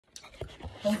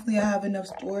Hopefully I have enough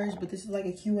storage, but this is like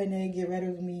a Q&A, get rid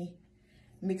of me,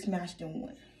 mix matched in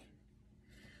one.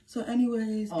 So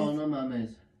anyways. Oh, no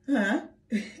mames. Huh?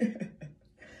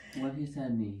 What he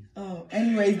sent me. Oh,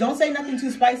 anyways, don't say nothing too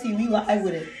spicy. We live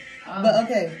with it. But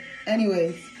okay,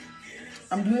 anyways,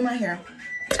 I'm doing my hair.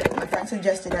 My friend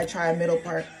suggested I try a middle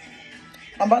part.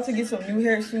 I'm about to get some new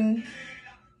hair soon.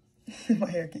 My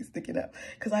hair keeps sticking out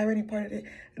because I already parted it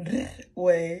this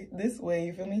way,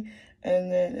 you feel me?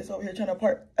 And then it's over here trying to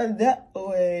part that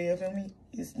way, you feel me?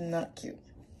 It's not cute.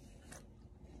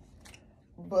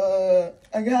 But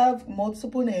I have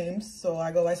multiple names, so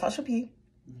I go by Sasha P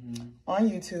on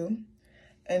YouTube.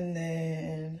 And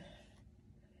then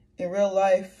in real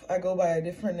life, I go by a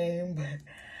different name, but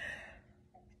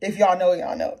if y'all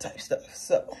know type stuff.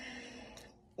 So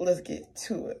let's get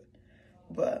to it.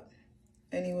 But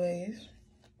anyways,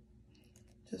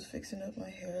 just fixing up my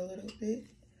hair a little bit.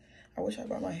 I wish I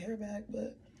brought my hair back,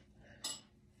 but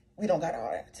we don't got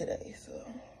all that today, so.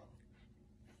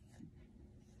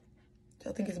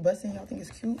 Y'all think it's busting? Y'all think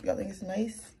it's cute? Y'all think it's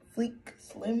nice, sleek,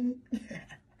 slim?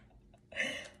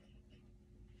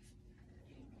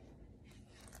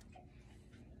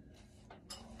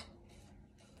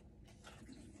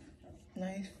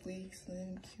 Nice, sleek,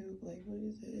 slim, cute. Like, what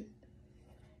is it?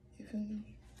 You feel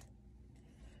me?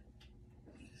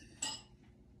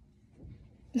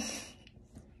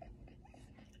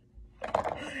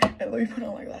 And let me put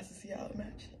on my glasses, see how it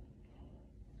match.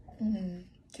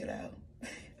 Get out.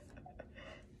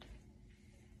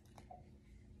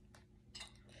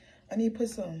 I need to put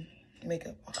some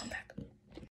makeup. I'll come back.